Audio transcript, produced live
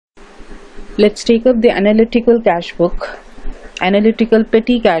Let's take up the analytical cash book, analytical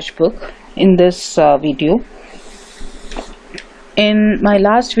petty cash book in this video. In my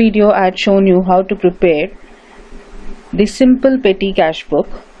last video, I had shown you how to prepare the simple petty cash book.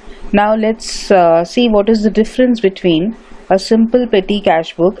 Now let's see what is the difference between a simple petty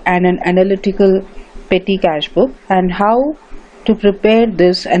cash book and an analytical petty cash book, and how to prepare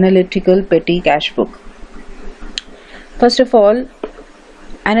this analytical petty cash book. First of all,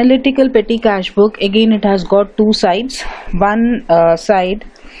 analytical petty cash book, again it has got two sides. One side,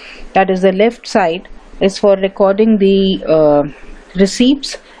 that is the left side, is for recording the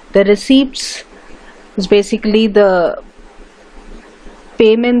receipts. The receipts is basically the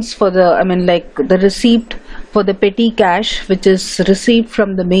payments for the receipt for the petty cash which is received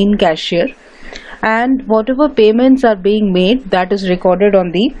from the main cashier, and whatever payments are being made, that is recorded on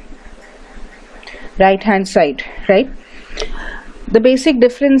the right hand side, right? The basic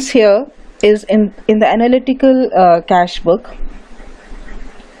difference here is in the analytical cash book,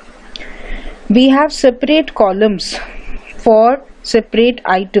 we have separate columns for separate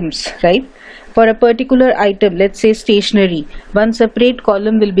items, right? For a particular item, let's say stationery, one separate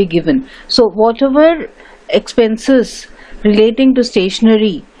column will be given. So whatever expenses relating to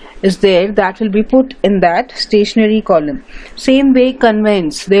stationery is there, that will be put in that stationery column. Same way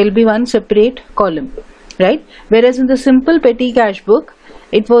conveyance, there will be one separate column, right? Whereas in the simple petty cash book,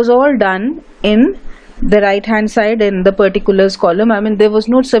 it was all done in the right hand side in the particulars column. There was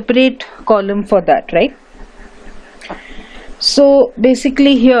no separate column for that, right? So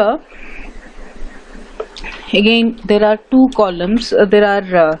basically here again there are two columns.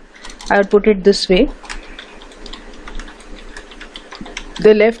 I would put it this way: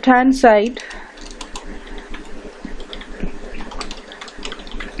 the left hand side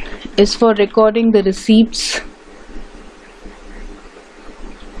is for recording the receipts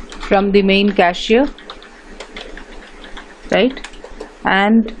from the main cashier, right?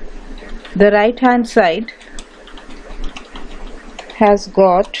 And the right hand side has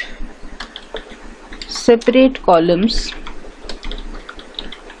got separate columns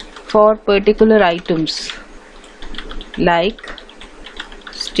for particular items like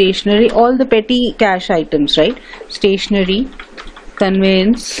stationery, all the petty cash items, right? Stationery,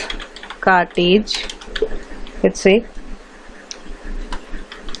 conveyance, cartage, let's say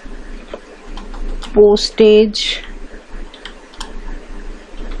postage,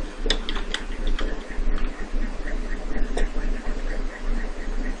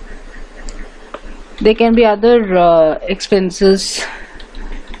 there can be other expenses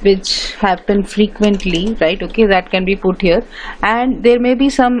which happen frequently, right? Okay, that can be put here, and there may be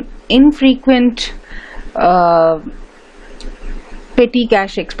some infrequent petty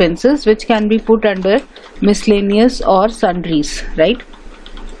cash expenses which can be put under miscellaneous or sundries, right?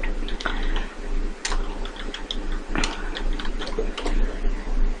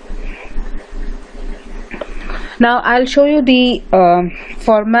 Now I'll show you the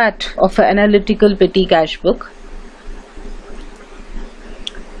format of an analytical petty cash book.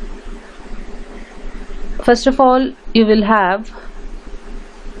 First of all, you will have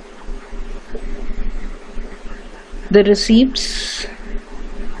the receipts,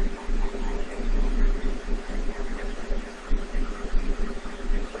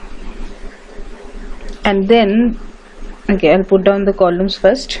 and then okay, I'll put down the columns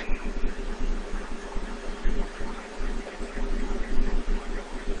first.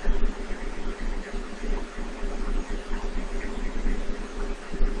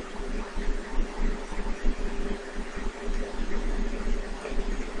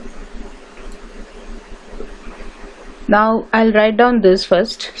 Now I'll write down this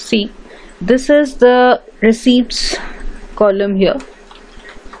first. See, this is the receipts column here,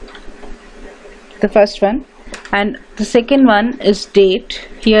 the first one, and the second one is date.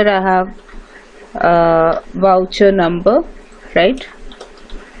 Here I have voucher number, right?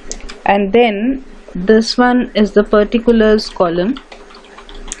 And then this one is the particulars column,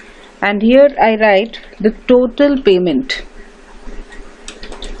 and here I write the total payment.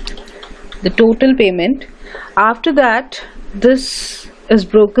 The total payment. After that, this is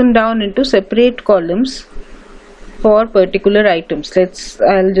broken down into separate columns for particular items.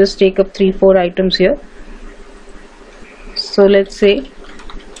 I'll just take up 3-4 items here. So let's say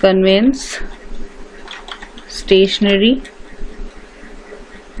conveyance, stationery,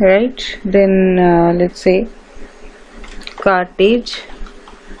 right? Then let's say cartage,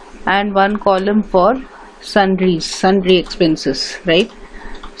 and one column for sundry expenses, right?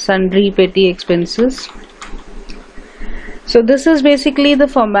 Sundry petty expenses. So this is basically the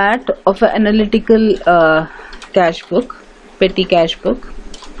format of an analytical cash book, petty cash book.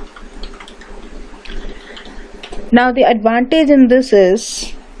 Now the advantage in this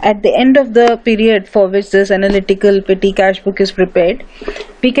is, at the end of the period for which this analytical petty cash book is prepared,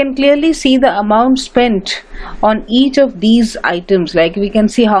 we can clearly see the amount spent on each of these items. Like we can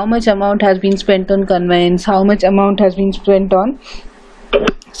see how much amount has been spent on conveyance, how much amount has been spent on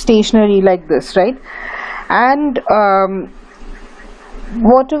stationery, like this, right? And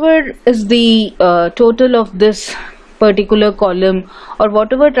whatever is the total of this particular column, or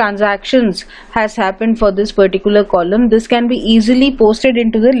whatever transactions has happened for this particular column, this can be easily posted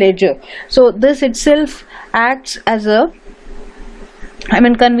into the ledger. So this itself acts as a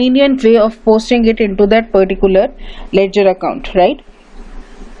convenient way of posting it into that particular ledger account, right?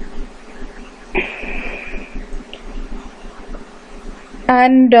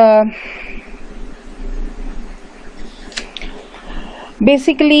 And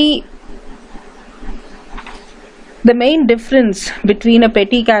basically the main difference between a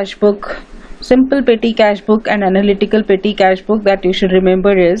petty cash book, simple petty cash book, and analytical petty cash book that you should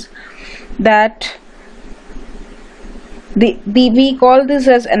remember is that we call this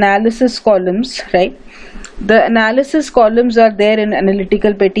as analysis columns, right? The analysis columns are there in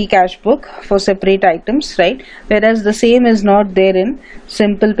analytical petty cash book for separate items, right? Whereas the same is not there in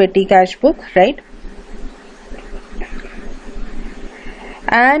simple petty cash book, right?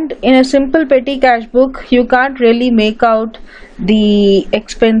 And in a simple petty cash book, you can't really make out the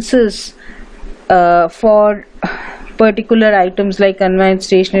expenses for particular items like conveyance,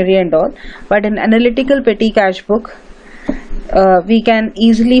 stationery and all. But in analytical petty cash book, we can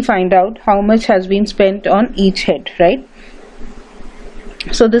easily find out how much has been spent on each head, right?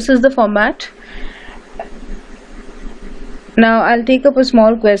 So this is the format. Now I'll take up a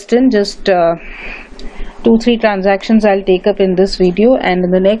small question, just 2-3 transactions I'll take up in this video, and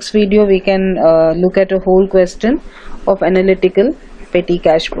in the next video we can look at a whole question of analytical petty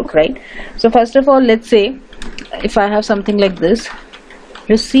cash book, right? So first of all, let's say if I have something like this,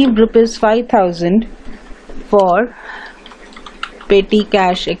 received rupees 5,000 for petty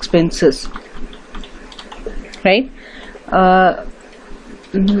cash expenses, right?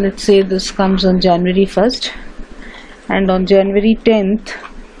 Let's say this comes on January 1st, and on January 10th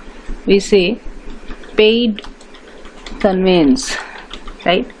we say paid conveyance,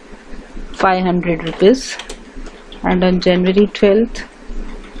 right, 500 rupees, and on January 12th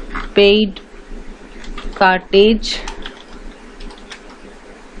paid cartage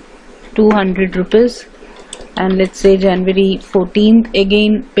 200 rupees, and let's say January 14th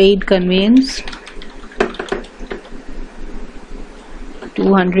again paid conveyance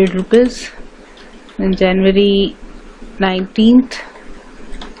 200 rupees, and January 19th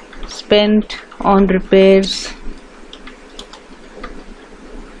spent on repairs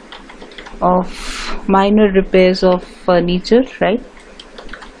of minor repairs of furniture, right,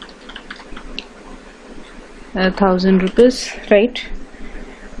 1,000 rupees, right?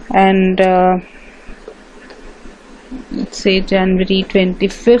 And let's say January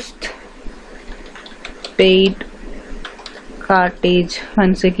 25th paid cartage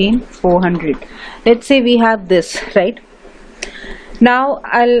once again 400. Let's say we have this, right? Now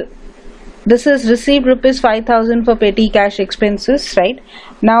this is received rupees 5,000 for petty cash expenses, right?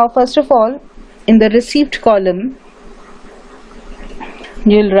 Now first of all, in the received column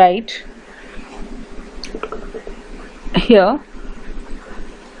you'll write here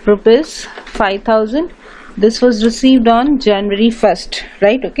rupees 5,000. This was received on January 1st,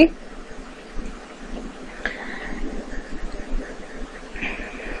 right? Okay.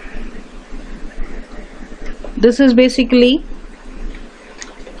 This is basically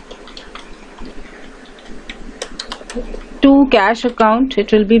to cash account,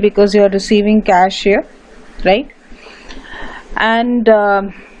 it will be, because you are receiving cash here, right? And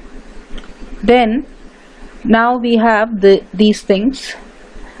then now we have these things.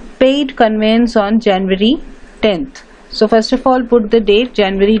 Paid conveyance on January 10th. So first of all, put the date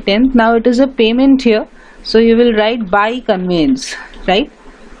January 10th. Now it is a payment here, so you will write by conveyance, right?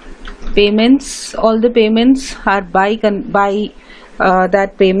 Payments, all the payments are by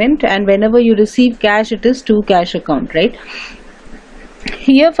that payment, and whenever you receive cash, it is to cash account, right?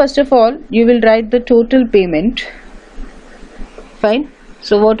 Here first of all you will write the total payment, fine.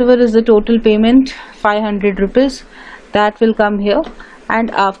 So whatever is the total payment, 500 rupees, that will come here,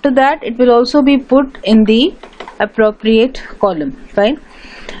 and after that it will also be put in the appropriate column, fine.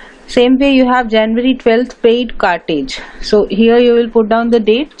 Same way you have January 12th paid cartage, so here you will put down the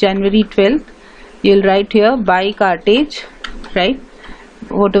date January 12th, you will write here by cartage, right?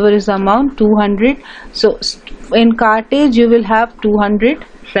 Whatever is the amount, 200. So in cartage you will have 200,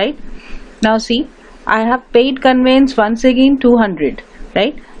 right? Now see, I have paid conveyance once again 200,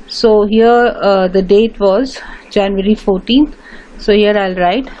 right? So here the date was January 14th. So here I'll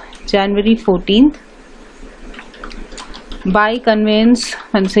write January 14th. By conveyance,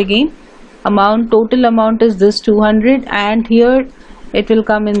 once again, amount, total amount is this 200, and here it will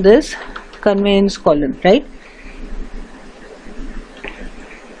come in this conveyance column, right?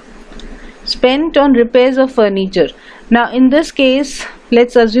 Spent on repairs of furniture. Now in this case,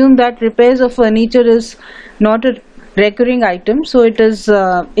 let's assume that repairs of furniture is not a recurring item, so it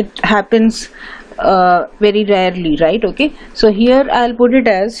happens very rarely, right? Okay, so here I'll put it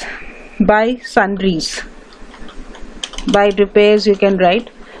as by sundries. By repairs you can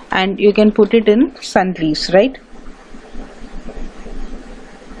write, and you can put it in sundries, right?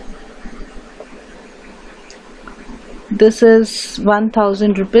 This is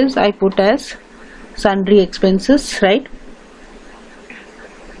 1000 rupees I put as sundry expenses, right?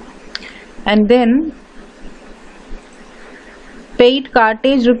 And then paid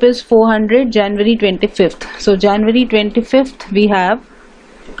cartage rupees 400 January 25th. So January 25th we have,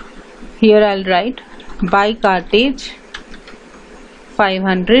 here I'll write by cartage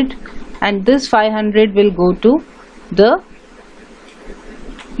 500, and this 500 will go to the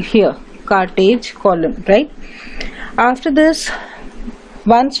here cartage column, right? After this,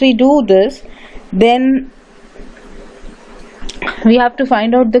 once we do this, then we have to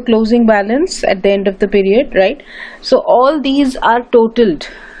find out the closing balance at the end of the period, right? So all these are totaled,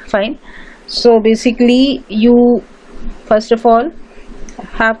 fine. So basically you first of all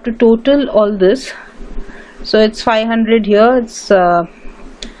have to total all this. So it's 500 here, it's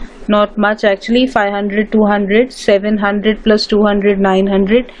not much actually, 500, 200, 700 plus 200,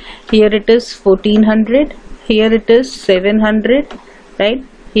 900. Here it is 1400, here it is 700, right?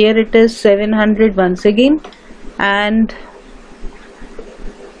 Here it is 700 once again, and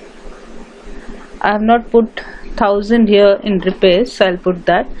I have not put 1000 here in repairs, so I'll put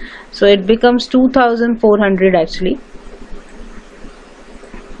that. So it becomes 2400 actually.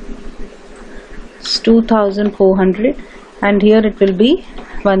 It's 2400, and here it will be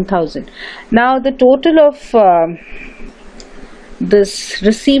 1000. Now the total of this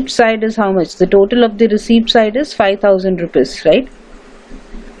receipt side is how much? The total of the receipt side is 5000 rupees, right?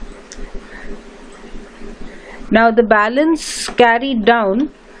 Now the balance carried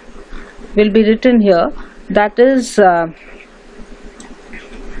down will be written here, that is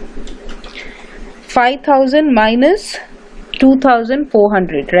 5000 minus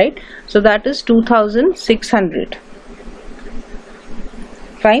 2400, right? So that is 2600,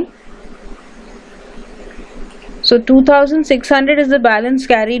 fine. So 2600 is the balance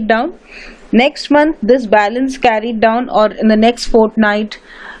carried down. Next month this balance carried down, or in the next fortnight,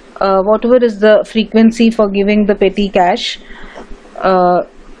 whatever is the frequency for giving the petty cash,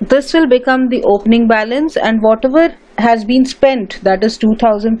 this will become the opening balance, and whatever has been spent, that is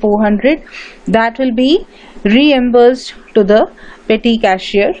 2400, that will be reimbursed to the petty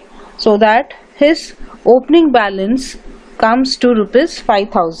cashier, so that his opening balance comes to rupees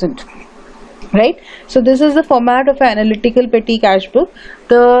 5000, right? So this is the format of an analytical petty cash book.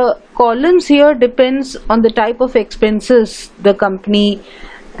 The columns here depends on the type of expenses the company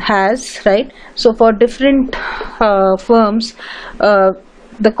has, right? So for different firms,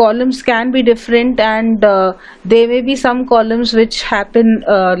 the columns can be different, and there may be some columns which happen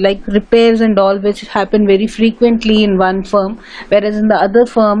like repairs and all, which happen very frequently in one firm, whereas in the other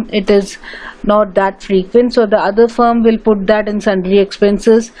firm it is not that frequent. So the other firm will put that in sundry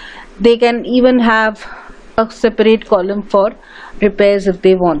expenses. They can even have a separate column for repairs if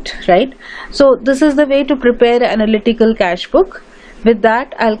they want, right? So this is the way to prepare an analytical cash book. With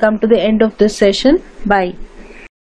that, I'll come to the end of this session. Bye.